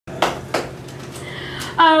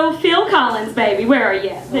Oh, Phil Collins, baby. Where are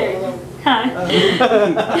you? There you go.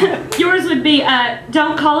 Hi. Yours would be,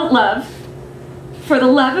 Don't Call It Love. For the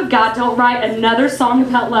love of God, don't write another song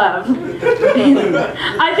about love.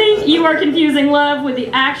 I think you are confusing love with the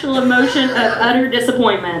actual emotion of utter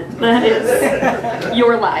disappointment. That is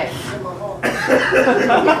your life.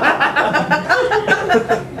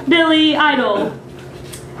 Billy Idol.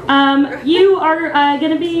 You are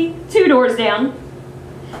going to be 2 doors down.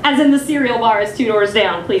 As in the cereal bar is 2 doors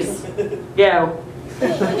down. Please go.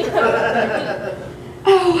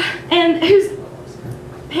 Oh, and who's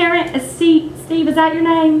parent is Steve, is that your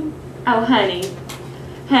name? Oh, honey.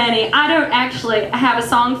 Honey, I don't actually have a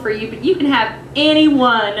song for you, but you can have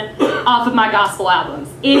anyone off of my gospel albums.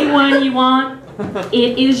 Anyone you want,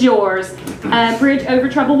 it is yours. Bridge Over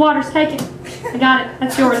Troubled Waters, take it. I got it.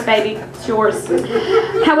 That's yours, baby. It's yours.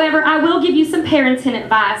 However, I will give you some parenting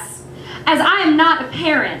advice. As I am not a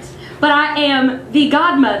parent, but I am the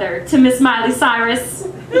godmother to Miss Miley Cyrus.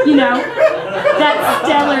 You know, that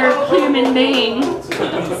stellar human being.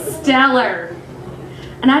 Stellar.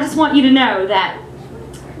 And I just want you to know that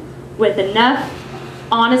with enough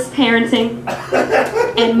honest parenting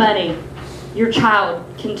and money, your child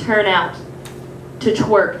can turn out to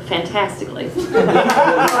twerk fantastically.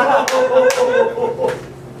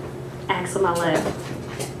 Axel, my leg.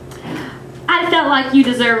 I felt like you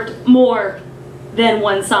deserved more than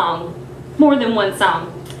one song. More than one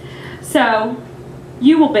song. So,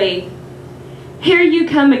 you will be Here You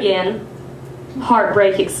Come Again,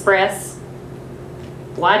 Heartbreak Express.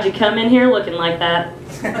 Why'd you come in here looking like that?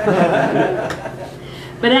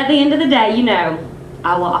 But at the end of the day, you know,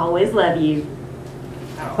 I will always love you.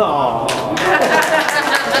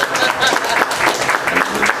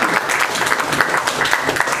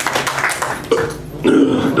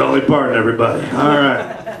 Dolly Parton, everybody. All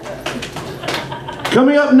right.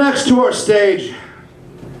 Coming up next to our stage,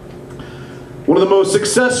 one of the most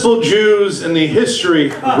successful Jews in the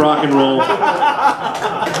history of rock and roll.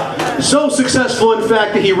 So successful, in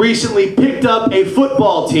fact, that he recently picked up a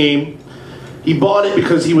football team. He bought it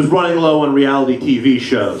because he was running low on reality TV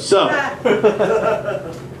shows. So, God,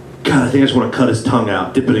 I think I just want to cut his tongue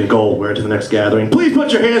out, dip it in gold, wear it to the next gathering. Please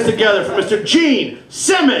put your hands together for Mr. Gene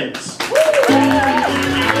Simmons.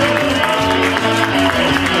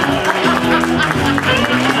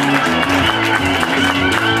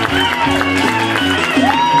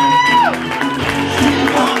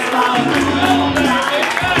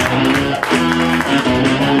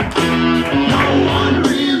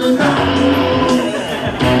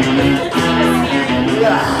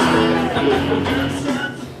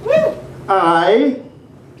 I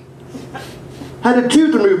had a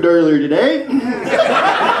tooth removed earlier today.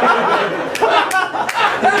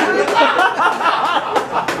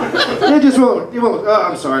 It just won't, oh,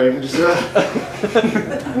 I'm sorry.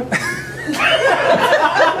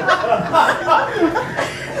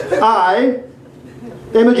 I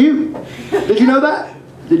am a Jew. Did you know that?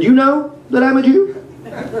 Did you know that I'm a Jew?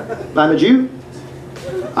 I'm a Jew.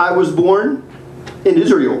 I was born in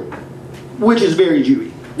Israel, which is very Jewy.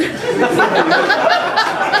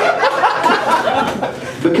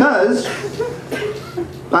 Because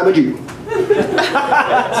I'm a Jew.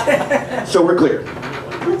 So we're clear.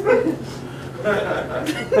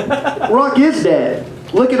 Rock is dead.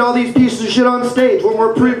 Look at all these pieces of shit on stage. What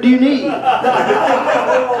more proof do you need?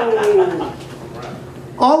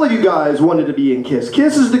 All of you guys wanted to be in Kiss.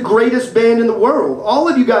 Kiss is the greatest band in the world. All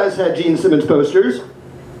of you guys had Gene Simmons posters,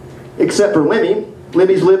 except for Lemmy.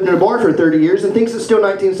 Lemmy's lived in a bar for 30 years and thinks it's still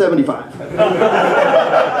 1975.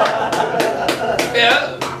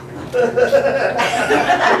 Yeah.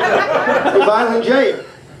 Hey, Violent J.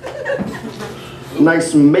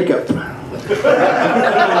 Nice makeup.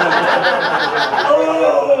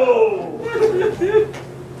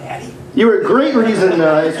 You were a great reason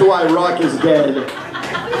as to why rock is dead.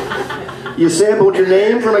 You sampled your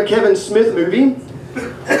name from a Kevin Smith movie.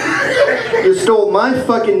 You stole my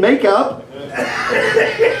fucking makeup.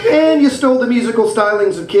 And you stole the musical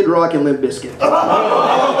stylings of Kid Rock and Limp Bizkit.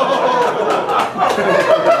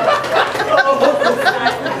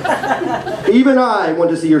 Even I want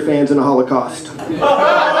to see your fans in a Holocaust.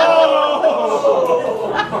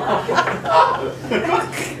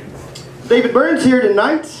 David Byrne's here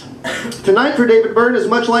tonight. Tonight for David Byrne is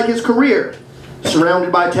much like his career.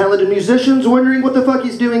 Surrounded by talented musicians wondering what the fuck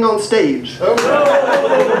he's doing on stage.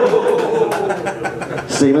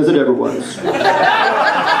 Same as it ever was.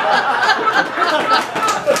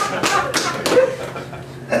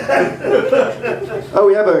 Oh,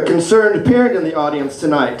 we have a concerned parent in the audience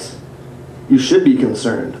tonight. You should be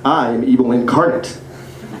concerned. I am evil incarnate.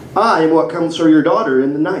 I am what comes for your daughter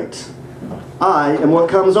in the night. I am what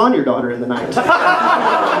comes on your daughter in the night.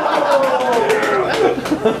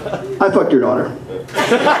 I fucked your daughter.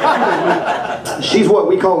 She's what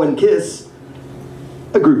we call in Kiss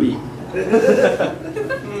a groupie.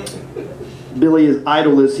 Billy is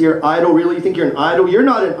idol here. Idol, really? You think you're an idol? You're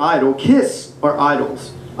not an idol. Kiss are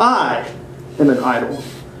idols. I am an idol.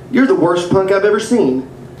 You're the worst punk I've ever seen.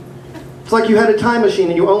 It's like you had a time machine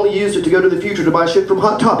and you only used it to go to the future to buy shit from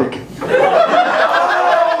Hot Topic.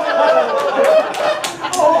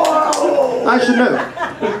 I should know.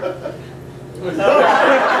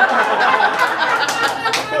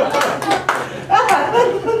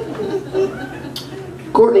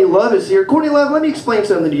 Courtney Love is here. Courtney Love, let me explain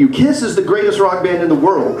something to you. Kiss is the greatest rock band in the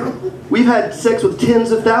world. We've had sex with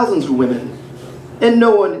tens of thousands of women. And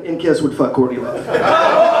no one in Kiss would fuck Courtney Love.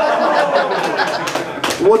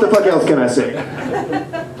 What the fuck else can I say?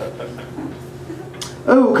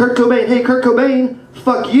 Oh, Kurt Cobain. Hey, Kurt Cobain,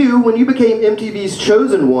 fuck you. When you became MTV's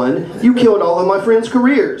Chosen One, you killed all of my friends'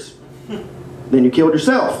 careers. Then you killed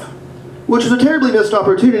yourself. Which was a terribly missed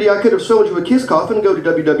opportunity. I could have sold you a kiss coffin. Go to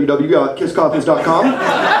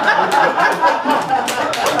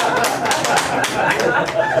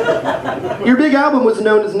www.kisscoffins.com. Your big album was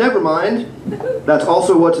known as Nevermind. That's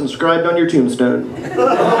also what's inscribed on your tombstone.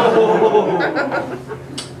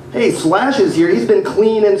 Hey, Slash is here. He's been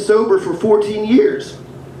clean and sober for 14 years.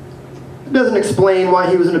 It doesn't explain why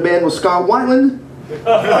he was in a band with Scott Weiland.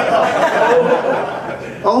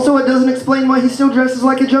 Also, it doesn't explain why he still dresses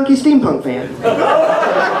like a junkie steampunk fan.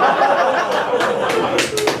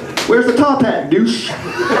 Where's the top hat, douche?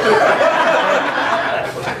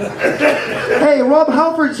 Hey, Rob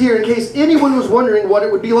Halford's here in case anyone was wondering what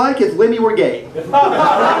it would be like if Lemmy were gay.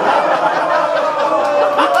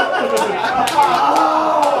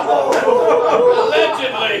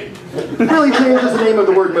 Allegedly. Really changes the name of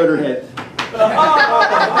the word Motorhead.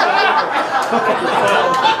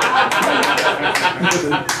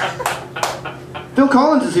 Phil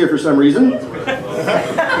Collins is here for some reason.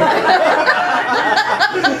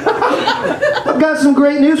 I've got some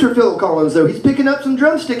great news for Phil Collins, though. He's picking up some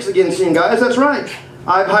drumsticks again soon, guys. That's right.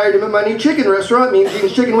 I've hired him at my new chicken restaurant,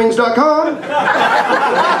 meanjeanschickenwings.com.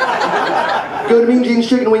 Go to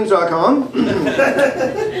meanjeanschickenwings.com.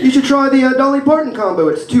 You should try the Dolly Parton combo.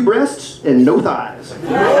 It's 2 breasts and no thighs.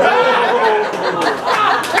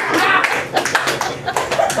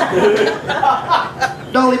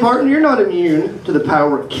 Dolly Parton, you're not immune to the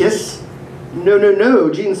power of Kiss. No, no, no.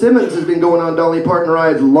 Gene Simmons has been going on Dolly Parton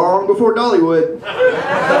rides long before Dollywood.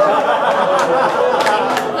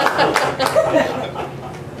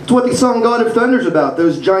 It's what the song God of Thunder's about.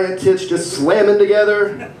 Those giant tits just slamming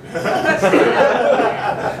together.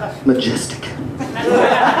 Majestic.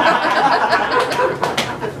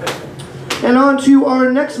 And on to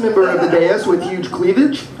our next member of the dais with huge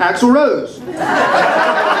cleavage, Axl Rose.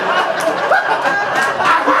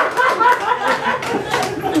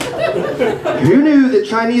 Who knew that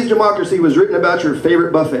Chinese democracy was written about your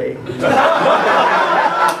favorite buffet?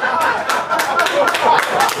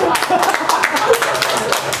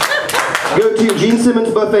 Go to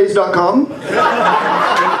GeneSimmonsBuffets.com.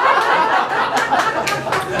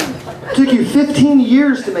 Took you 15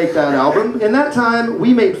 years to make that album. In that time,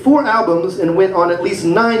 we made 4 albums and went on at least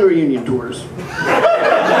 9 reunion tours.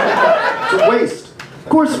 It's a waste. Of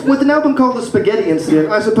course, with an album called The Spaghetti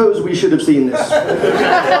Incident, I suppose we should have seen this.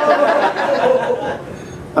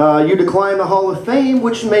 You declined the Hall of Fame,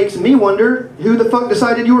 which makes me wonder who the fuck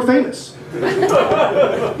decided you were famous.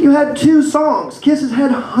 You had 2 songs. Kiss has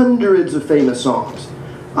had hundreds of famous songs.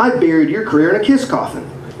 I buried your career in a Kiss coffin.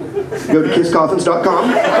 Go to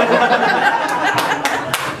kisscoffins.com.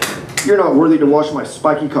 You're not worthy to wash my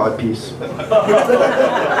spiky cod piece.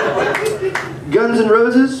 Guns N'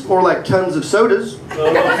 Roses, more like tons of sodas.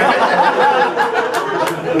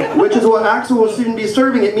 Which is what Axl will soon be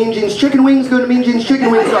serving at Mean Gene's Chicken Wings. Go to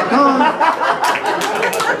meanjeanschickenwings.com.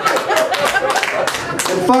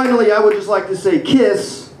 And finally, I would just like to say,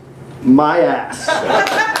 kiss my ass.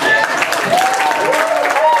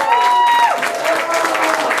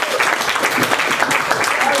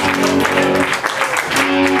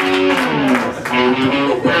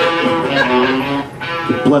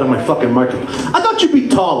 Blood on my fucking microphone. I thought you'd be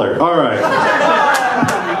taller. All right.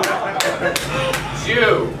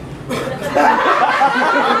 Jew.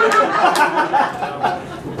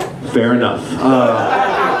 Fair enough.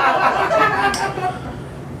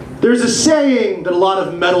 There's a saying that a lot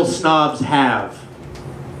of metal snobs have.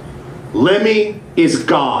 Lemmy is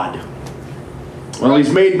God. Well,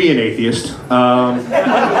 he's made me an atheist. I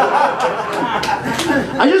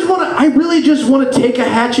really just want to take a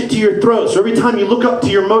hatchet to your throat, so every time you look up to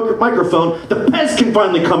your microphone, the pez can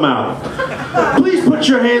finally come out. Please put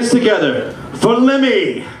your hands together for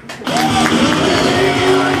Lemmy.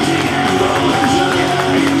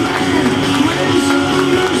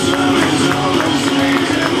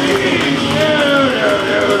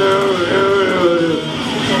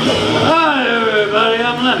 Hi, everybody,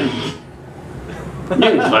 I'm Lemmy. You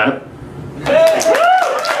can clap.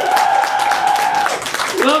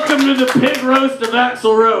 Welcome to the pig roast of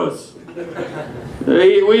Axl Rose.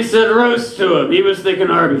 We said roast to him. He was thinking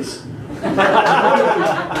Arby's.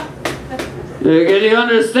 Can you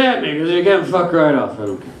understand me? Because you can't fuck right off. I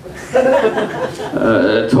don't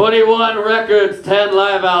care. 21 records, 10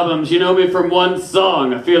 live albums. You know me from one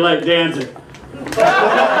song. I feel like dancing.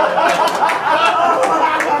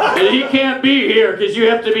 And he can't be here because you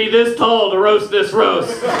have to be this tall to roast this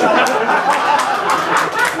roast.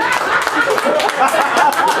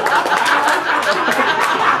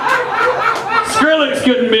 Skrillex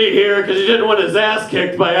couldn't be here because he didn't want his ass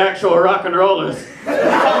kicked by actual rock and rollers.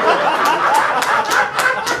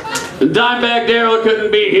 Dimebag Darrell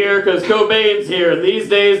couldn't be here because Cobain's here, and these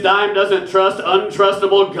days Dime doesn't trust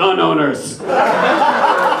untrustable gun owners.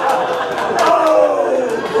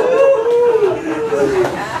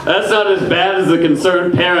 That's not as bad as the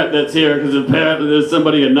concerned parent that's here, because apparently there's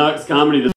somebody in Knox Comedy that's